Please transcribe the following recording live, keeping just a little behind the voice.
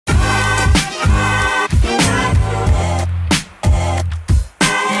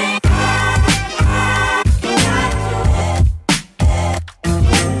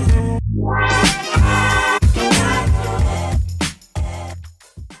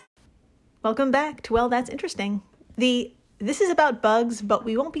Welcome back to Well, That's Interesting. This is about bugs, but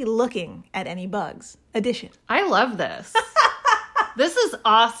we won't be looking at any bugs edition. I love this. This is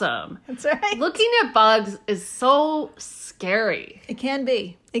awesome. That's right. Looking at bugs is so scary. It can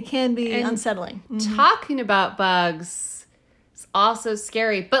be. It can be unsettling. Talking about bugs is also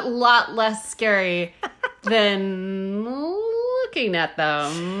scary, but a lot less scary than looking at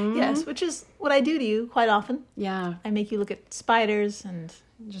them. Yes, which is what I do to you quite often. Yeah. I make you look at spiders and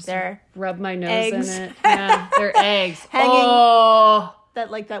Just their rub my nose eggs. in it. Yeah, their eggs. Hanging. Oh.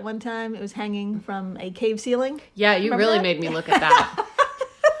 that one time it was hanging from a cave ceiling. Yeah, you Remember really that? made me look at that.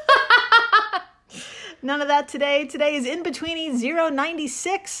 None of that today. Today is In-Betweeni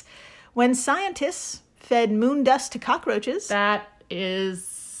 096, when scientists fed moon dust to cockroaches. That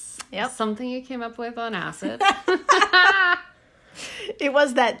is something you came up with on acid. It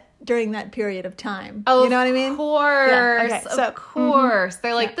was that during that period of time. Oh, you know what I mean? Of course. Yeah, okay, so- Of course.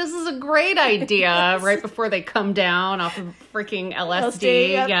 They're like, this is a great idea right before they come down off of freaking LSD.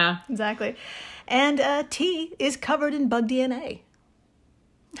 Yep, Yeah. exactly. And tea is covered in bug DNA.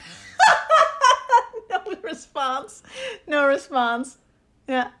 No response.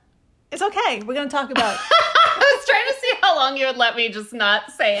 Yeah. It's okay. We're going to talk about... I was trying to see how long you would let me just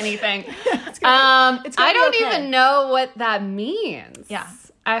not say anything. It's gonna I don't be okay. even know what that means. Yeah.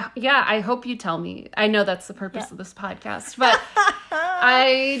 I hope you tell me. I know that's the purpose of this podcast, but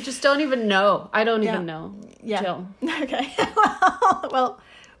I just don't even know. I don't even know. Yeah. Jill. Okay. Well,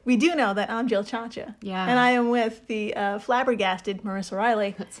 we do know that I'm Jill Chacha. Yeah. And I am with the flabbergasted Marissa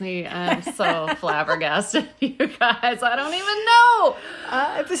Riley. That's me. I'm so flabbergasted, you guys. I don't even know.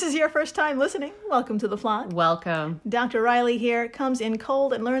 If this is your first time listening, welcome to the flock. Welcome. Dr. Riley here comes in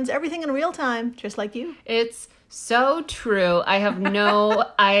cold and learns everything in real time, just like you. It's so true. I have no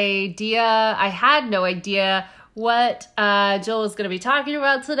idea. I had no idea what Jill was going to be talking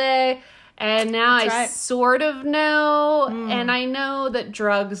about today. And now That's I right. sort of know. And I know that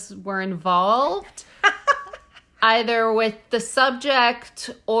drugs were involved, either with the subject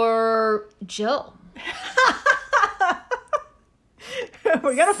or Jill.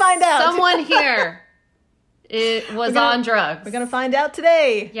 We're going to find out. Someone here was on drugs. We're going to find out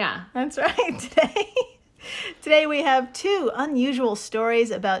today. Yeah. That's right. Today we have two unusual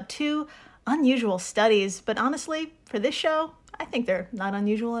stories about two unusual studies. But honestly, for this show, I think they're not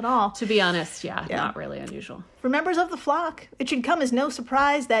unusual at all. To be honest, not really unusual. For members of the flock, it should come as no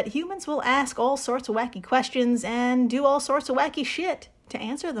surprise that humans will ask all sorts of wacky questions and do all sorts of wacky shit to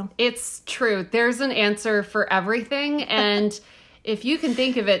answer them. It's true. There's an answer for everything. And if you can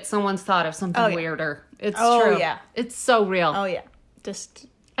think of it, someone's thought of something weirder. It's true. Yeah. It's so real. Oh, yeah.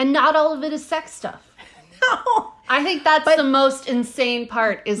 And not all of it is sex stuff. No. I think that's the most insane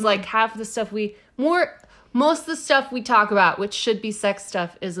part is like half the stuff most of the stuff we talk about, which should be sex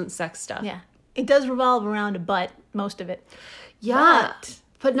stuff, isn't sex stuff. Yeah. It does revolve around a butt, most of it. Yeah.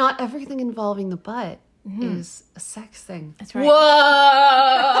 But not everything involving the butt is a sex thing. That's right.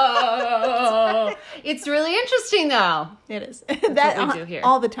 Whoa! It's really interesting, though. It is. That's what we do here.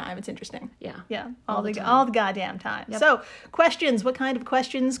 All the time. It's interesting. Yeah. Yeah. All the time. All the goddamn time. Yep. So, questions. What kind of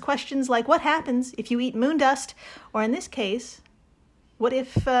questions? Questions like, what happens if you eat moon dust? Or in this case, what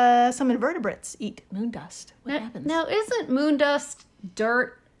if some invertebrates eat moon dust? What happens? Now, isn't moon dust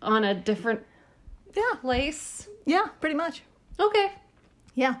dirt on a different place? Yeah, pretty much. Okay.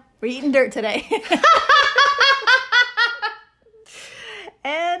 Yeah, we're eating dirt today.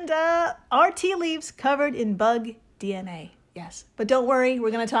 And our tea leaves covered in bug DNA. Yes, but don't worry,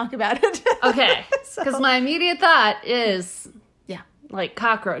 we're going to talk about it. Okay, because my immediate thought is, Yeah. like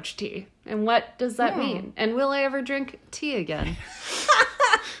cockroach tea. And what does that mean? And will I ever drink tea again?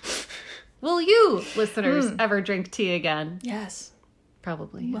 Will you, listeners, ever drink tea again? Yes.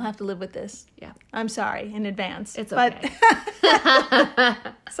 Probably. We'll have to live with this. Yeah. I'm sorry in advance. It's okay.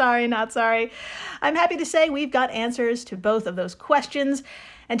 Sorry, not sorry. I'm happy to say we've got answers to both of those questions.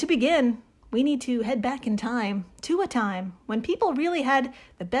 And to begin, we need to head back in time to a time when people really had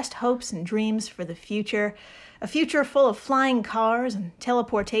the best hopes and dreams for the future. A future full of flying cars and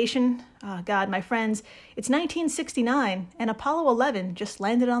teleportation. Oh, God, my friends, it's 1969 and Apollo 11 just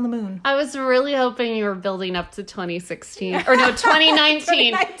landed on the moon. I was really hoping you were building up to 2016. Or no,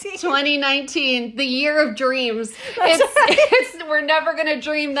 2019. 2019, the year of dreams. We're never going to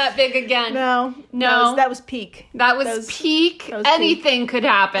dream that big again. No. That was peak. That was peak. Anything could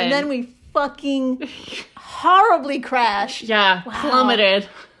happen. And then we fucking horribly crashed. Yeah, Wow. plummeted.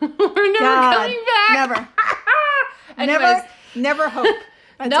 We're never coming back. Never. Anyways. Never hope.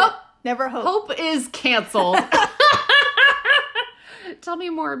 That's Nope. it. Never hope. Hope is canceled. Tell me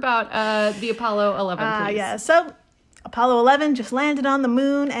more about the Apollo 11, please. Yeah. So, Apollo 11 just landed on the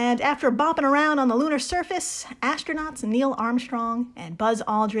moon, and after bopping around on the lunar surface, astronauts Neil Armstrong and Buzz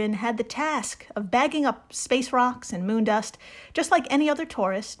Aldrin had the task of bagging up space rocks and moon dust, just like any other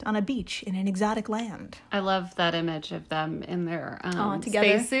tourist on a beach in an exotic land. I love that image of them in their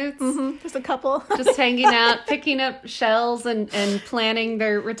together. spacesuits. Mm-hmm. Just a couple. Just hanging out, picking up shells and planning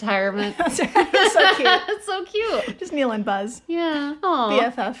their retirement. That's right. It's so cute. It's so cute. Just Neil and Buzz. Yeah.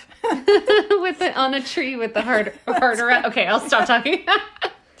 Aww. BFF. On a tree with the heart around. Okay, I'll stop talking.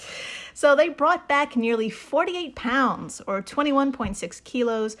 So they brought back nearly 48 pounds, or 21.6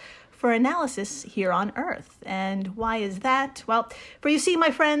 kilos, for analysis here on Earth. And why is that? Well, for you see,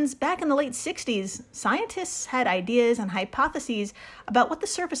 my friends, back in the late 60s, scientists had ideas and hypotheses about what the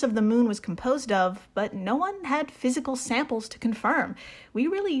surface of the moon was composed of, but no one had physical samples to confirm. We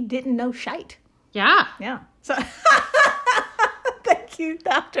really didn't know shite. Yeah. Yeah. So thank you,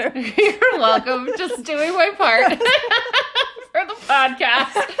 Doctor. You're welcome. Just doing my part for the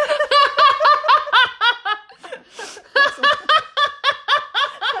podcast.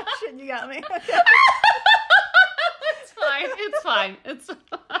 Shit, you got me. It's fine. It's fine. It's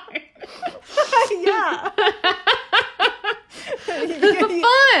fine. Yeah. Fun.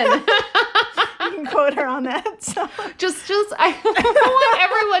 You can quote her on that. So. Just I want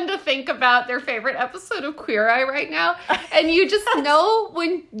everyone to think about their favorite episode of Queer Eye right now. And you just know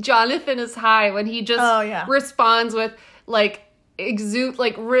when Jonathan is high, when he just responds with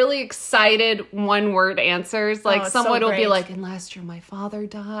really excited one-word answers. Like someone will be like, and last year my father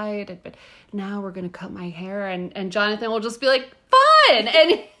died, but now we're going to cut my hair. And Jonathan will just be like, fun!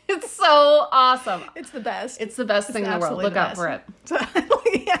 And it's so awesome. It's the best. It's the best thing in the world. Look out for it.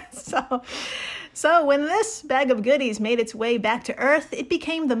 So when this bag of goodies made its way back to Earth, it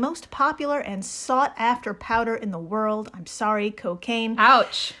became the most popular and sought-after powder in the world. I'm sorry, cocaine.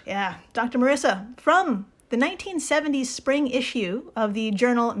 Ouch. Yeah. Dr. Marissa, from the 1970s spring issue of the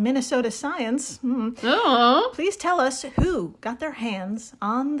journal Minnesota Science, please tell us who got their hands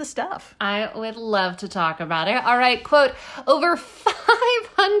on the stuff. I would love to talk about it. All right, quote, over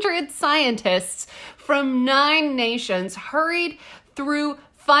 500 scientists from 9 nations hurried through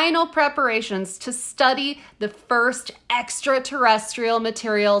final preparations to study the first extraterrestrial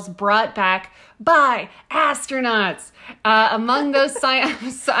materials brought back by astronauts. Among those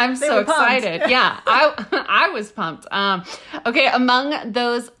scientists, I'm so excited. Yeah, I was pumped. Among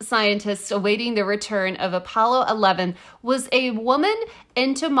those scientists awaiting the return of Apollo 11 was a woman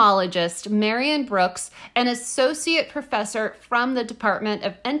entomologist, Marion Brooks, an associate professor from the Department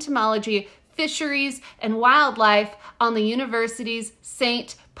of Entomology, Fisheries, and Wildlife on the university's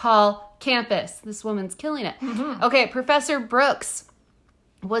St. Paul campus. This woman's killing it. Mm-hmm. Okay, Professor Brooks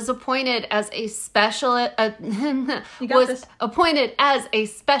was appointed as a special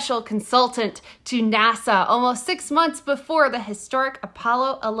consultant to NASA almost 6 months before the historic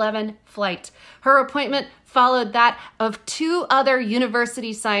Apollo 11 flight. Her appointment followed that of 2 other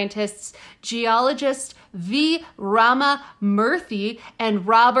university scientists, geologist V. Rama Murthy and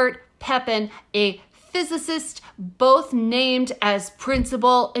Robert Pepin, a physicist, both named as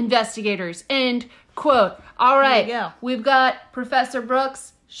principal investigators. End quote. All right, we've got Professor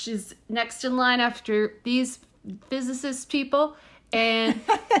Brooks. She's next in line after these physicist people, and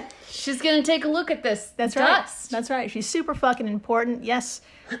she's going to take a look at this dust. Right. That's right. She's super fucking important. Yes,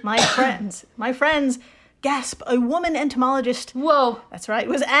 my friends. Gasp, a woman entomologist. Whoa. That's right.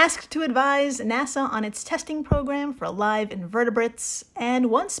 Was asked to advise NASA on its testing program for live invertebrates. And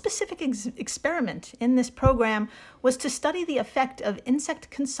one specific experiment in this program was to study the effect of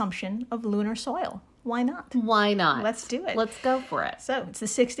insect consumption of lunar soil. Why not? Why not? Let's do it. Let's go for it. So it's the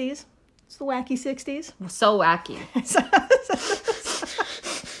 60s. It's the wacky 60s. So wacky.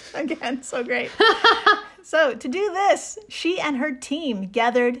 Again, so great. So to do this, she and her team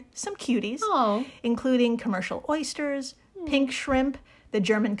gathered some cuties, including commercial oysters, pink shrimp, the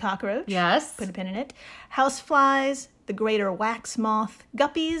German cockroach. Yes. Put a pin in it. Houseflies, the greater wax moth,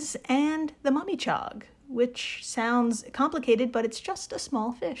 guppies, and the mummy chog, which sounds complicated, but it's just a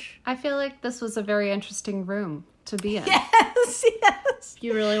small fish. I feel like this was a very interesting room to be in. Yes. If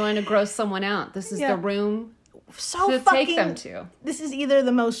you really want to gross someone out, this is the room to take them to. This is either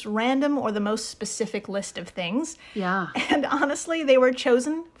the most random or the most specific list of things. Yeah. And honestly, they were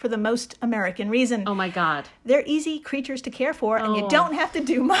chosen for the most American reason. Oh my God. They're easy creatures to care for, and you don't have to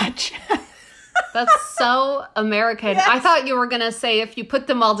do much. That's so American. Yes. I thought you were going to say if you put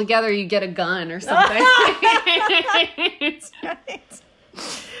them all together, you get a gun or something.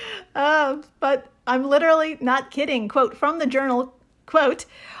 Right. But I'm literally not kidding. Quote, from the journal, Quote,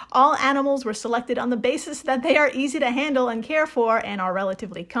 all animals were selected on the basis that they are easy to handle and care for and are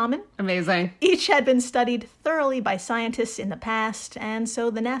relatively common. Amazing. Each had been studied thoroughly by scientists in the past, and so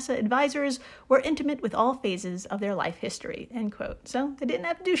the NASA advisors were intimate with all phases of their life history, end quote. So they didn't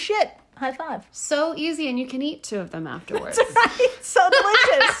have to do shit. High five. So easy, and you can eat 2 of them afterwards. That's right. So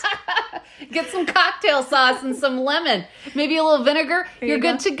delicious. Get some cocktail sauce and some lemon. Maybe a little vinegar. You're you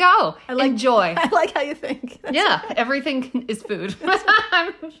good go. to go. Enjoy. I like how you think. Yeah, everything is food.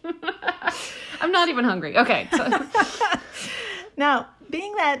 I'm not even hungry. Okay. So. Now,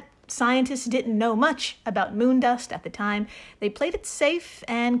 being that scientists didn't know much about moon dust at the time, they played it safe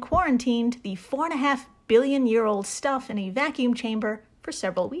and quarantined the 4.5 billion-year-old stuff in a vacuum chamber for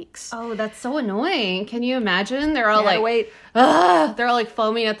several weeks. Oh, that's so annoying. Can you imagine? They're all Wait. they're all like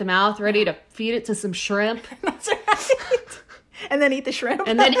foaming at the mouth, ready to feed it to some shrimp. That's right. And then eat the shrimp.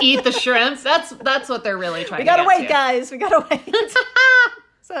 And then eat the shrimps. That's what they're really trying We gotta to get wait, to. guys. We gotta wait.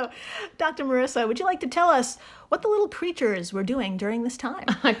 So, Dr. Marissa, would you like to tell us what the little creatures were doing during this time?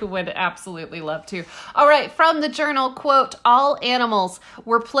 I would absolutely love to. All right, from the journal, quote, all animals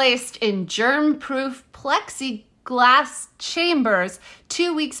were placed in germ-proof plexiglass chambers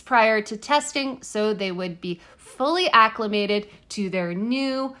 2 weeks prior to testing so they would be fully acclimated to their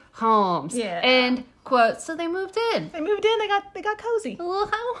new homes. Yeah. And, quote, so they moved in. They moved in, they got cozy. A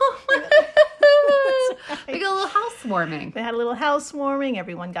little they got a little housewarming. They had a little housewarming,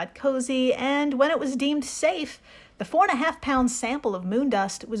 everyone got cozy, and when it was deemed safe, the 4.5-pound sample of moon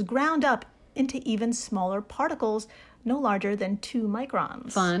dust was ground up into even smaller particles, no larger than 2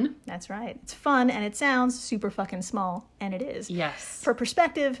 microns. Fun. That's right. It's fun, and it sounds super fucking small, and it is. Yes. For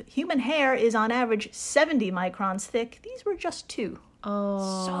perspective, human hair is on average 70 microns thick. These were just 2.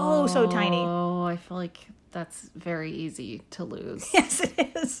 Oh. So tiny. Oh, I feel like that's very easy to lose. Yes,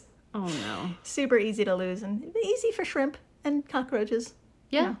 it is. Oh, no. Super easy to lose, and easy for shrimp and cockroaches.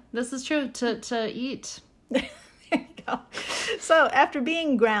 Yeah, this is true. To eat. There you go. So after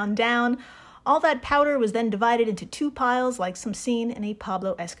being ground down, all that powder was then divided into 2 piles like some scene in a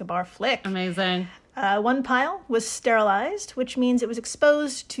Pablo Escobar flick. Amazing. One pile was sterilized, which means it was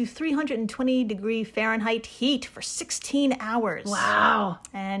exposed to 320-degree Fahrenheit heat for 16 hours. Wow.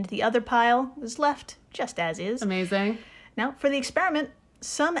 And the other pile was left just as is. Amazing. Now, for the experiment,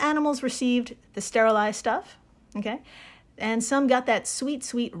 some animals received the sterilized stuff, okay? And some got that sweet,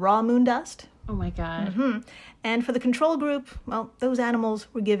 sweet raw moon dust. Oh, my God. Mm-hmm. And for the control group, well, those animals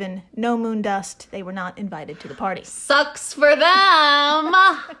were given no moon dust. They were not invited to the party. Sucks for them.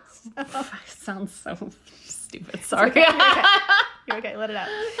 Sounds so stupid. Sorry. You're okay, let it out.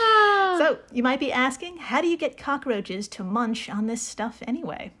 So, you might be asking, how do you get cockroaches to munch on this stuff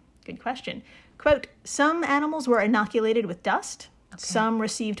anyway? Good question. Quote, some animals were inoculated with dust. Okay. Some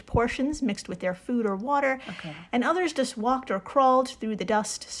received portions mixed with their food or water. Okay. And others just walked or crawled through the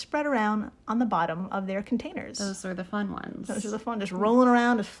dust spread around on the bottom of their containers. Those are the fun ones. Those are the fun, just rolling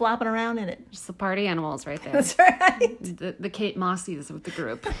around, just flopping around in it. Just the party animals right there. That's right. The Kate Mossies of the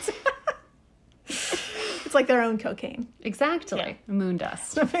group. It's like their own cocaine. Exactly. Yeah. Moon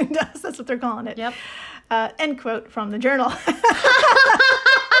dust. Moon dust, that's what they're calling it. Yep. End quote from the journal.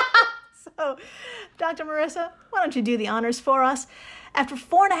 So, Dr. Marissa, why don't you do the honors for us? After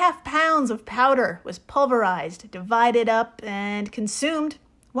 4.5 pounds of powder was pulverized, divided up, and consumed,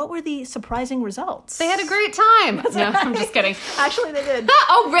 what were the surprising results? They had a great time. No, right. I'm just kidding. Actually, they did.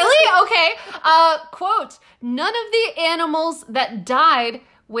 Oh, really? Okay. Quote, none of the animals that died...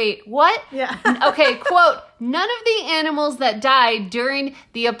 Wait, what? Yeah. Okay, quote, none of the animals that died during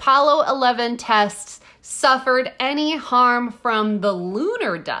the Apollo 11 tests suffered any harm from the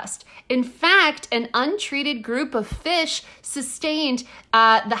lunar dust. In fact, an untreated group of fish sustained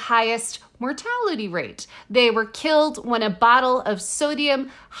the highest mortality rate. They were killed when a bottle of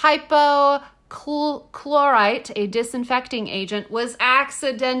sodium hypochlorite, a disinfecting agent, was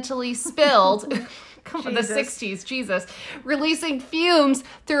accidentally spilled. Come on, the 60s, Jesus. Releasing fumes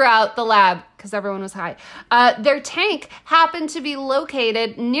throughout the lab because everyone was high. Their tank happened to be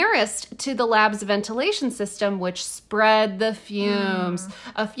located nearest to the lab's ventilation system, which spread the fumes.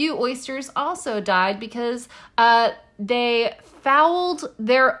 A few oysters also died because they fouled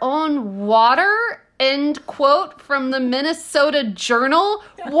their own water. End quote from the Minnesota Journal.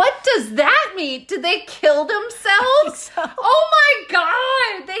 What does that mean? Did they kill themselves? So. Oh my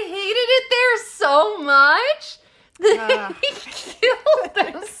God. They hated it there so much. They killed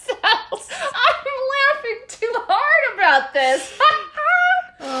themselves. I'm laughing too hard about this.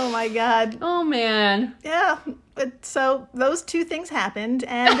 Oh my God. Oh man. Yeah. But so those 2 things happened,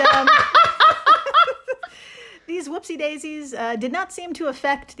 and these whoopsie daisies did not seem to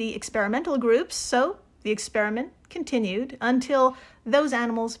affect the experimental groups, so the experiment continued until those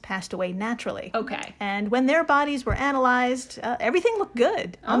animals passed away naturally. Okay. And when their bodies were analyzed, everything looked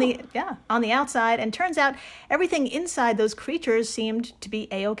good on the outside. And turns out everything inside those creatures seemed to be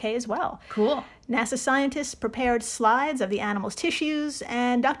A-okay as well. Cool. NASA scientists prepared slides of the animals' tissues,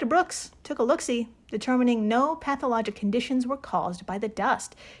 and Dr. Brooks took a look-see, determining no pathologic conditions were caused by the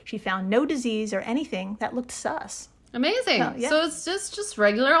dust. She found no disease or anything that looked sus. Amazing. Oh, yeah. So it's just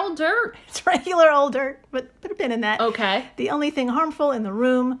regular old dirt. It's regular old dirt, but put a pin in that. Okay. The only thing harmful in the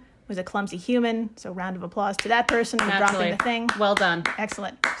room was a clumsy human, so round of applause to that person for dropping the thing. Well done.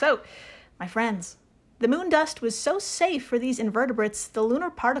 Excellent. So, my friends, the moon dust was so safe for these invertebrates, the lunar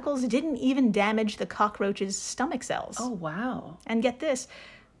particles didn't even damage the cockroaches' stomach cells. Oh, wow. And get this,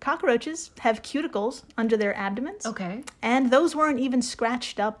 cockroaches have cuticles under their abdomens. Okay. And those weren't even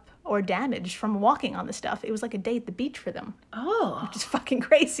scratched up or damaged from walking on the stuff. It was like a day at the beach for them. Oh. Which is fucking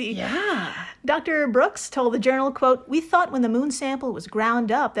crazy. Yeah. Dr. Brooks told the journal, quote, "We thought when the moon sample was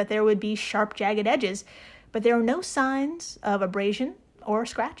ground up that there would be sharp, jagged edges, but there are no signs of abrasion or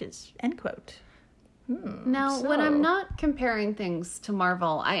scratches," end quote. Now, when I'm not comparing things to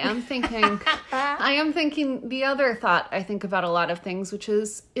Marvel, I am thinking the other thought I think about a lot of things, which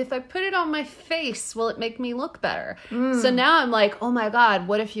is if I put it on my face, will it make me look better? So now I'm like, oh my God,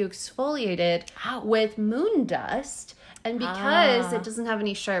 what if you exfoliated with moon dust? And because it doesn't have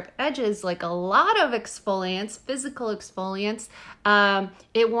any sharp edges, like a lot of exfoliants, physical exfoliants,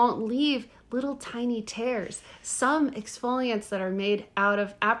 it won't leave little tiny tears. Some exfoliants that are made out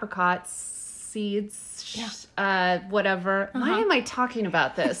of apricots, seeds, whatever. Why am I talking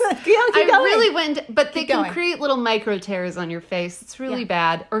about this? Really went, but they can create little micro tears on your face. It's really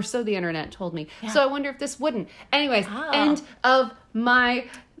bad, or so the internet told me. So I wonder if this wouldn't. Anyways, end of my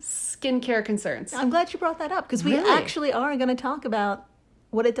skincare concerns. I'm glad you brought that up, because we actually are going to talk about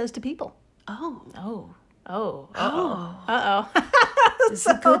what it does to people. Uh-oh. This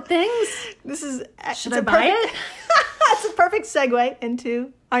is good things? This is... Should I buy it? That's a perfect segue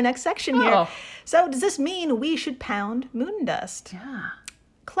into our next section here. Oh. So does this mean we should pound moon dust? Yeah.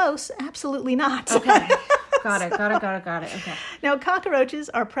 Close, absolutely not. Okay. Got it. Okay. Now, cockroaches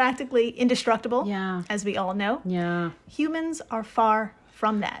are practically indestructible, Yeah. as we all know. Yeah. Humans are far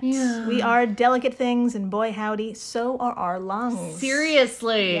from that. Yeah. We are delicate things, and boy howdy, so are our lungs.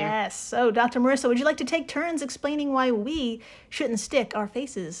 Seriously. Yes. So, Dr. Marissa, would you like to take turns explaining why we shouldn't stick our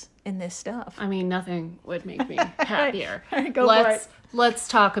faces in this stuff? I mean, nothing would make me happier. All right, go for it. Let's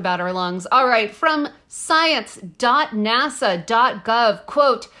talk about our lungs. All right, from science.nasa.gov,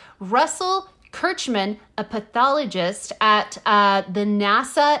 quote, Russell Kirchman, a pathologist at the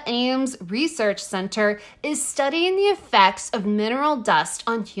NASA Ames Research Center, is studying the effects of mineral dust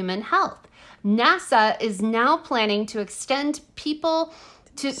on human health. NASA is now planning to extend people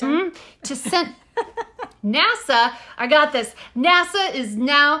to send... NASA is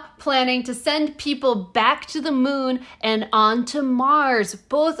now planning to send people back to the moon and onto Mars.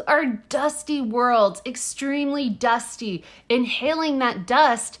 Both are dusty worlds, extremely dusty. Inhaling that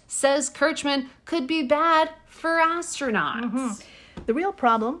dust, says Kirchman, could be bad for astronauts. Mm-hmm. The real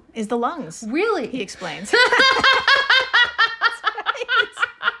problem is the lungs. Really? He explains.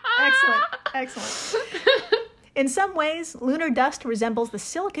 Excellent. In some ways, lunar dust resembles the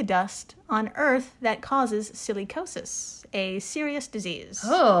silica dust on Earth that causes silicosis, a serious disease.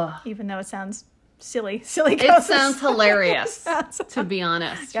 Oh. Even though it sounds silly. Silicosis. It sounds hilarious, to be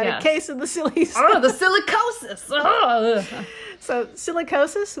honest. Got a case of the silly stuff. Oh, the silicosis. Oh. So,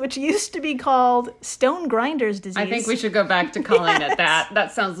 silicosis, which used to be called stone grinder's disease. I think we should go back to calling it that.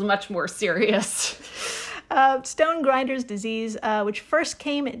 That sounds much more serious. Stone grinder's disease, which first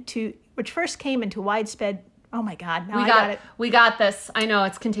came into widespread... Oh my God, now I got it. We got this. I know,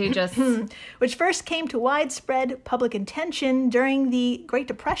 it's contagious. Which first came to widespread public attention during the Great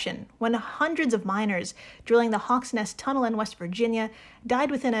Depression, when hundreds of miners drilling the Hawks Nest Tunnel in West Virginia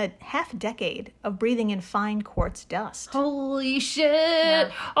died within a half decade of breathing in fine quartz dust. Holy shit. Yeah.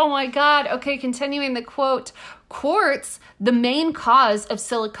 Oh my God. Okay, continuing the quote. Quartz, the main cause of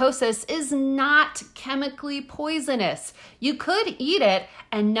silicosis, is not chemically poisonous. You could eat it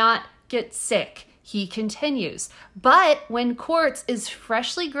and not get sick. He continues, but when quartz is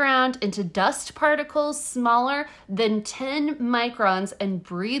freshly ground into dust particles smaller than 10 microns and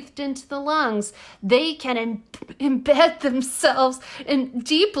breathed into the lungs, they can embed themselves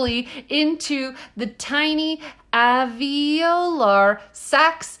deeply into the tiny alveolar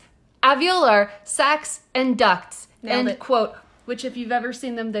sacs and ducts. End quote. Which, if you've ever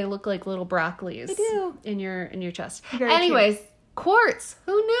seen them, they look like little broccolis. They do. In your chest. Very Anyways. Cute. Quartz,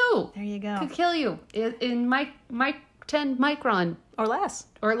 who knew? There you go. Could kill you in 10 micron Or less.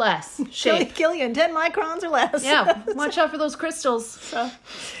 or less shape. Killian, 10 microns or less. Yeah, watch out for those crystals. So,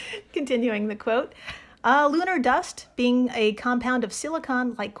 continuing the quote, lunar dust, being a compound of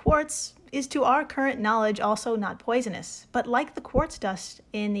silicon like quartz, is to our current knowledge also not poisonous, but like the quartz dust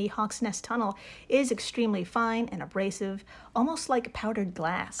in the Hawk's Nest Tunnel, is extremely fine and abrasive, almost like powdered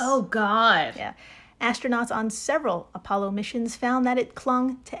glass. Oh, God. Yeah. Astronauts on several Apollo missions found that it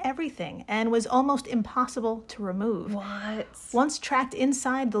clung to everything and was almost impossible to remove. What? Once tracked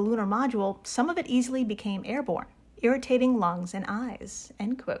inside the lunar module, some of it easily became airborne, irritating lungs and eyes.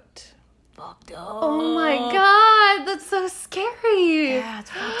 End quote. Fucked up. Oh my God, that's so scary. Yeah, it's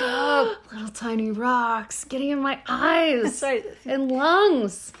fucked up. Little tiny rocks getting in my eyes. That's right. And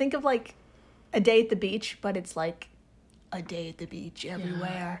lungs. Think of like a day at the beach, but it's like a day at the beach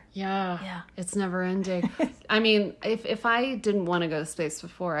everywhere. Yeah. It's never ending. I mean, if I didn't want to go to space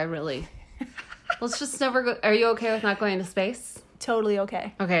before, let's just never go. Are you okay with not going to space? Totally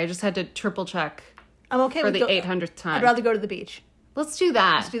okay. Okay, I just had to triple check I'm okay for with the 800th time. I'd rather go to the beach. Let's do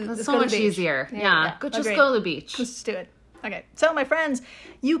that. Let's That's go so to much the beach. easier. Yeah. Just Agreed. go to the beach. Let's just do it. Okay. So, my friends,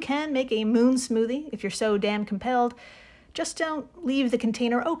 you can make a moon smoothie if you're so damn compelled. Just don't leave the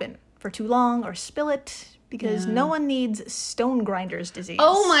container open for too long or spill it, because no one needs stone grinder's disease.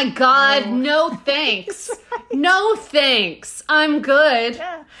 Oh my God, no thanks. No thanks. I'm good.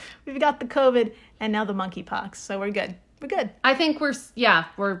 Yeah. We've got the COVID and now the monkeypox, so we're good. We're good. I think we're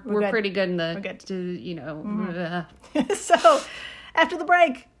good. pretty good in the, We're good. So, after the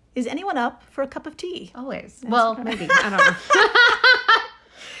break, is anyone up for a cup of tea? always. Well, maybe. I don't know.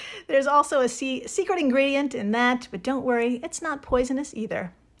 There's also a secret ingredient in that, but don't worry, it's not poisonous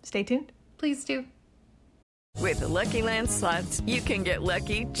either. Stay tuned. Please do. With the Lucky Land Slots, you can get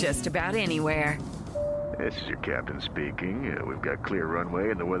lucky just about anywhere. This is your captain speaking. We've got clear runway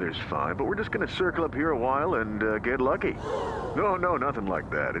and the weather's fine, but we're just going to circle up here a while and get lucky. No, nothing like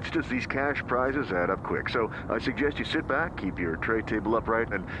that. It's just these cash prizes add up quick. So I suggest you sit back, keep your tray table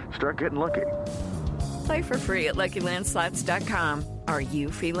upright, and start getting lucky. Play for free at LuckyLandSlots.com. Are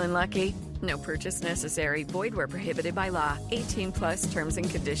you feeling lucky? No purchase necessary. Void where prohibited by law. 18+ terms and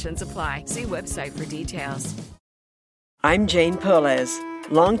conditions apply. See website for details. I'm Jane Perlez,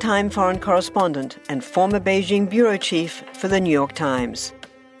 longtime foreign correspondent and former Beijing bureau chief for the New York Times.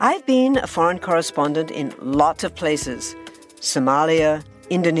 I've been a foreign correspondent in lots of places: Somalia,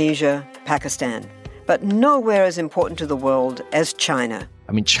 Indonesia, Pakistan, but nowhere as important to the world as China.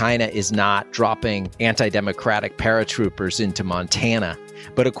 I mean, China is not dropping anti-democratic paratroopers into Montana.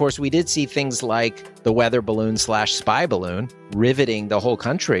 But of course, we did see things like the weather balloon / spy balloon riveting the whole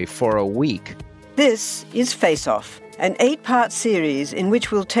country for a week. This is Face Off, an 8-part series in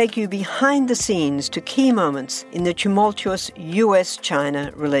which we'll take you behind the scenes to key moments in the tumultuous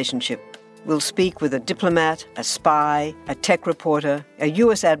U.S.-China relationship. We'll speak with a diplomat, a spy, a tech reporter, a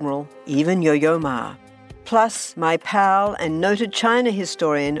U.S. admiral, even Yo-Yo Ma. Plus, my pal and noted China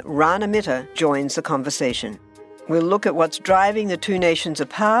historian Rana Mitter joins the conversation. We'll look at what's driving the two nations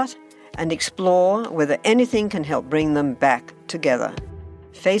apart and explore whether anything can help bring them back together.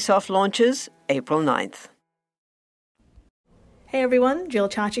 Face Off launches April 9th. Hey everyone, Jill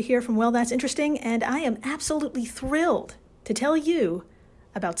Chacha here from Well That's Interesting, and I am absolutely thrilled to tell you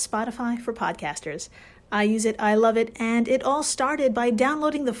about Spotify for podcasters. I use it, I love it, and it all started by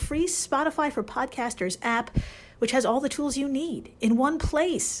downloading the free Spotify for Podcasters app, which has all the tools you need in one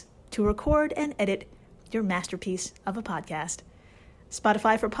place to record and edit your masterpiece of a podcast.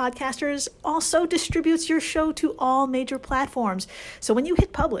 Spotify for Podcasters also distributes your show to all major platforms. So when you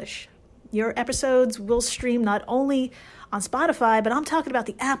hit publish, your episodes will stream not only on Spotify, but I'm talking about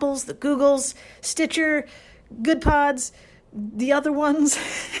the Apples, the Googles, Stitcher, Good Pods, the other ones.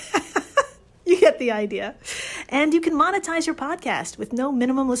 You get the idea. And you can monetize your podcast with no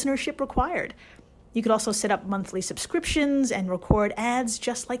minimum listenership required. You could also set up monthly subscriptions and record ads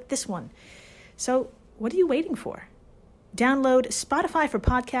just like this one. So what are you waiting for? Download Spotify for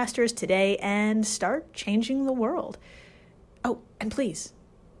Podcasters today and start changing the world. Oh, and please,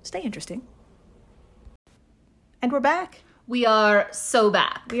 stay interesting. And we're back. We are so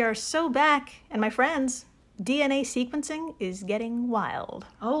back. We are so back. And my friends, DNA sequencing is getting wild.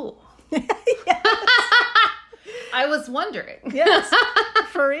 Oh. I was wondering. Yes,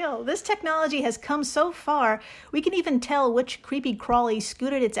 for real. This technology has come so far, we can even tell which creepy crawly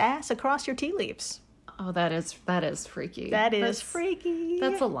scooted its ass across your tea leaves. Oh, that is freaky. That's freaky.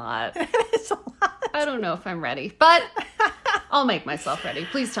 That's a lot. It's a lot. I don't know if I'm ready, but I'll make myself ready.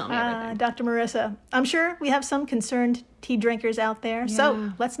 Please tell me everything. Dr. Marissa, I'm sure we have some concerned tea drinkers out there,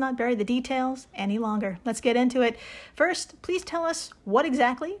 so let's not bury the details any longer. Let's get into it. First, please tell us what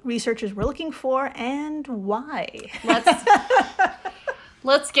exactly researchers were looking for and why.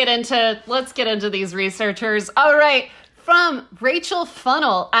 Let's get into these researchers. All right. From Rachel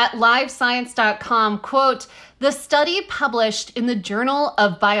Funnell at livescience.com, quote, the study published in the Journal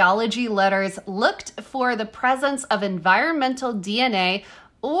of Biology Letters looked for the presence of environmental DNA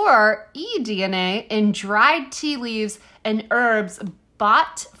or eDNA in dried tea leaves and herbs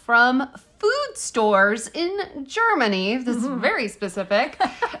bought from food stores in Germany. This is very specific.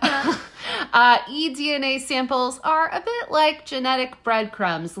 eDNA samples are a bit like genetic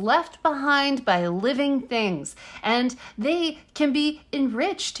breadcrumbs left behind by living things, and they can be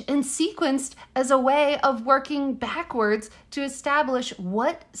enriched and sequenced as a way of working backwards to establish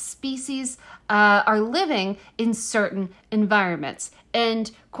what species are living in certain environments.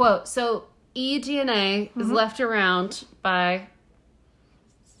 End quote. So eDNA is left around by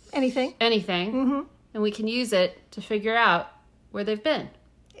Anything. And we can use it to figure out where they've been.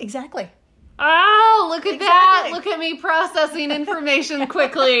 Exactly. Oh, look at that. Look at me processing information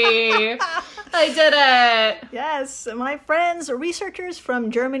quickly. I did it. Yes, my friends, researchers from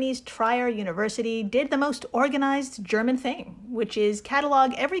Germany's Trier University did the most organized German thing, which is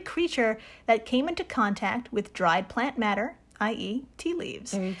catalog every creature that came into contact with dried plant matter, i.e. tea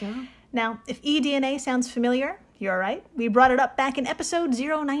leaves. There you go. Now, if eDNA sounds familiar, you're right. We brought it up back in episode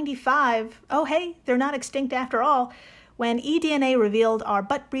 095. Oh, hey, they're not extinct after all. When eDNA revealed our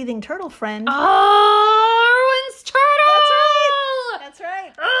butt-breathing turtle friend. Oh, Erwin's turtle! That's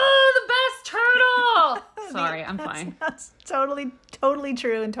right. Oh, the best turtle! Sorry, I'm fine. That's totally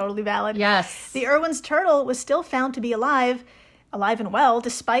true and totally valid. Yes. The Erwin's turtle was still found to be alive and well,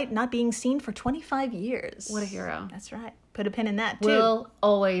 despite not being seen for 25 years. What a hero. That's right. Put a pin in that, too. Will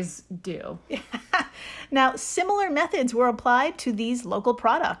always do. Now, similar methods were applied to these local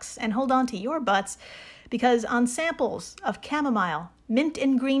products. And hold on to your butts, because on samples of chamomile, mint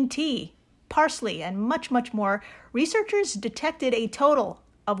and green tea, parsley, and much, much more, researchers detected a total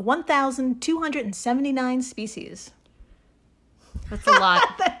of 1,279 species. That's a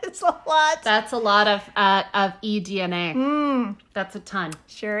lot. That's a lot. That's a lot of eDNA. That's a ton.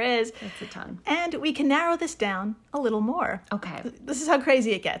 Sure is. That's a ton. And we can narrow this down a little more. Okay. This is how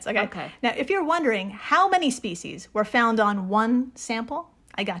crazy it gets. Okay. Now, if you're wondering how many species were found on one sample,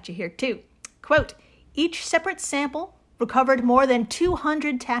 I got you here too. Quote, each separate sample recovered more than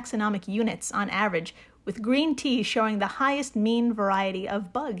 200 taxonomic units on average, with green tea showing the highest mean variety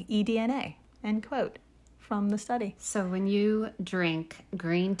of bug eDNA. End quote. From the study. So when you drink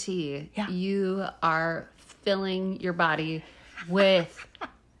green tea, you are filling your body with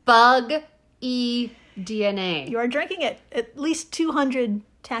bug eDNA. You are drinking it at least 200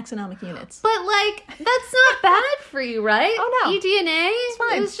 taxonomic units. But like, that's not bad for you, right? Oh no. eDNA? It's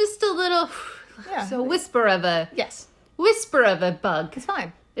fine. It was just a little, so whisper of a bug. It's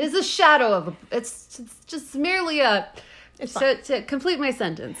fine. It's a shadow of a, it's just merely a, to complete my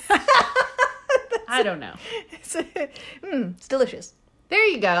sentence. I don't know. It's delicious. There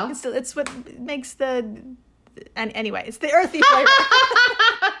you go. It's what makes and anyway, it's the earthy flavor.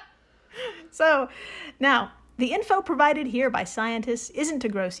 So, now, the info provided here by scientists isn't to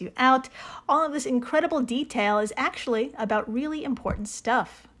gross you out. All of this incredible detail is actually about really important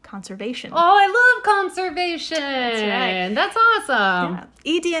stuff. Conservation. Oh, I love conservation. That's right. That's awesome. Yeah.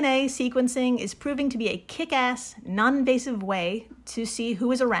 eDNA sequencing is proving to be a kick-ass, non-invasive way to see who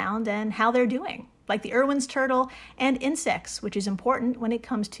is around and how they're doing, like the Erwin's turtle and insects, which is important when it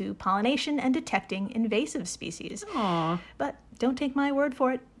comes to pollination and detecting invasive species. Aww. But don't take my word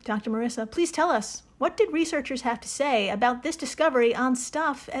for it. Dr. Marissa, please tell us, what did researchers have to say about this discovery on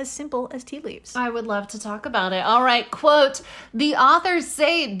stuff as simple as tea leaves? I would love to talk about it. All right, quote, the authors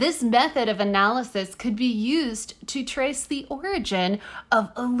say this method of analysis could be used to trace the origin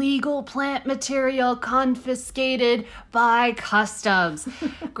of illegal plant material confiscated by customs.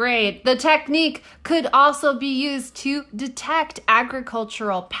 Great. The technique could also be used to detect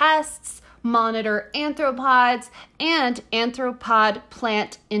agricultural pests, monitor arthropods and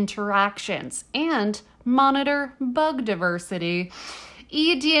arthropod-plant interactions, and monitor bug diversity.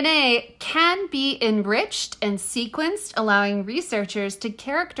 eDNA can be enriched and sequenced, allowing researchers to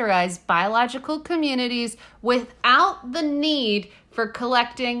characterize biological communities without the need for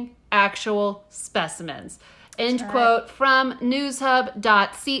collecting actual specimens. End quote from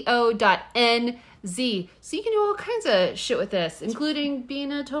newshub.co.nz. So you can do all kinds of shit with this, including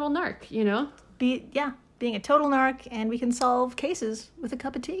being a total narc, you know? Being a total narc, and we can solve cases with a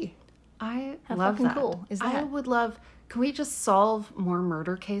cup of tea. I How love fucking that. cool is that? I would love Can we just solve more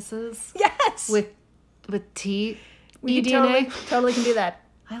murder cases Yes. with tea? We eDNA? totally can do that.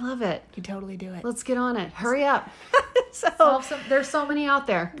 I love it. You totally do it. Let's get on it. Hurry up. So, There's so many out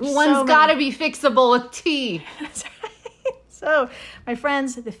there. so One's got to be fixable with tea. that's right. So, my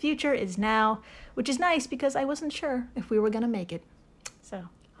friends, the future is now, which is nice because I wasn't sure if we were going to make it. So,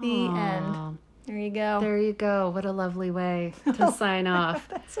 the end. There you go. There you go. What a lovely way to sign off.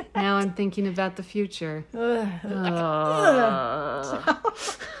 That's right. Now I'm thinking about the future.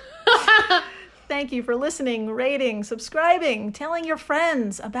 Thank you for listening, rating, subscribing, telling your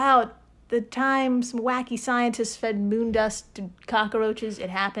friends about the time some wacky scientists fed moon dust to cockroaches. It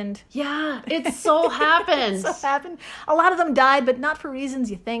happened. Yeah, it so happened. So happened. A lot of them died, but not for reasons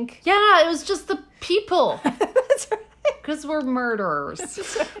you think. Yeah, it was just the people. That's right. Because we're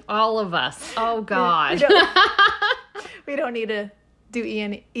murderers. All of us. Oh, God. We don't need to do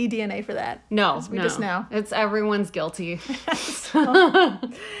eDNA for that. No, We just know. It's everyone's guilty.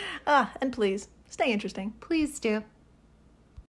 And please, stay interesting. Please do.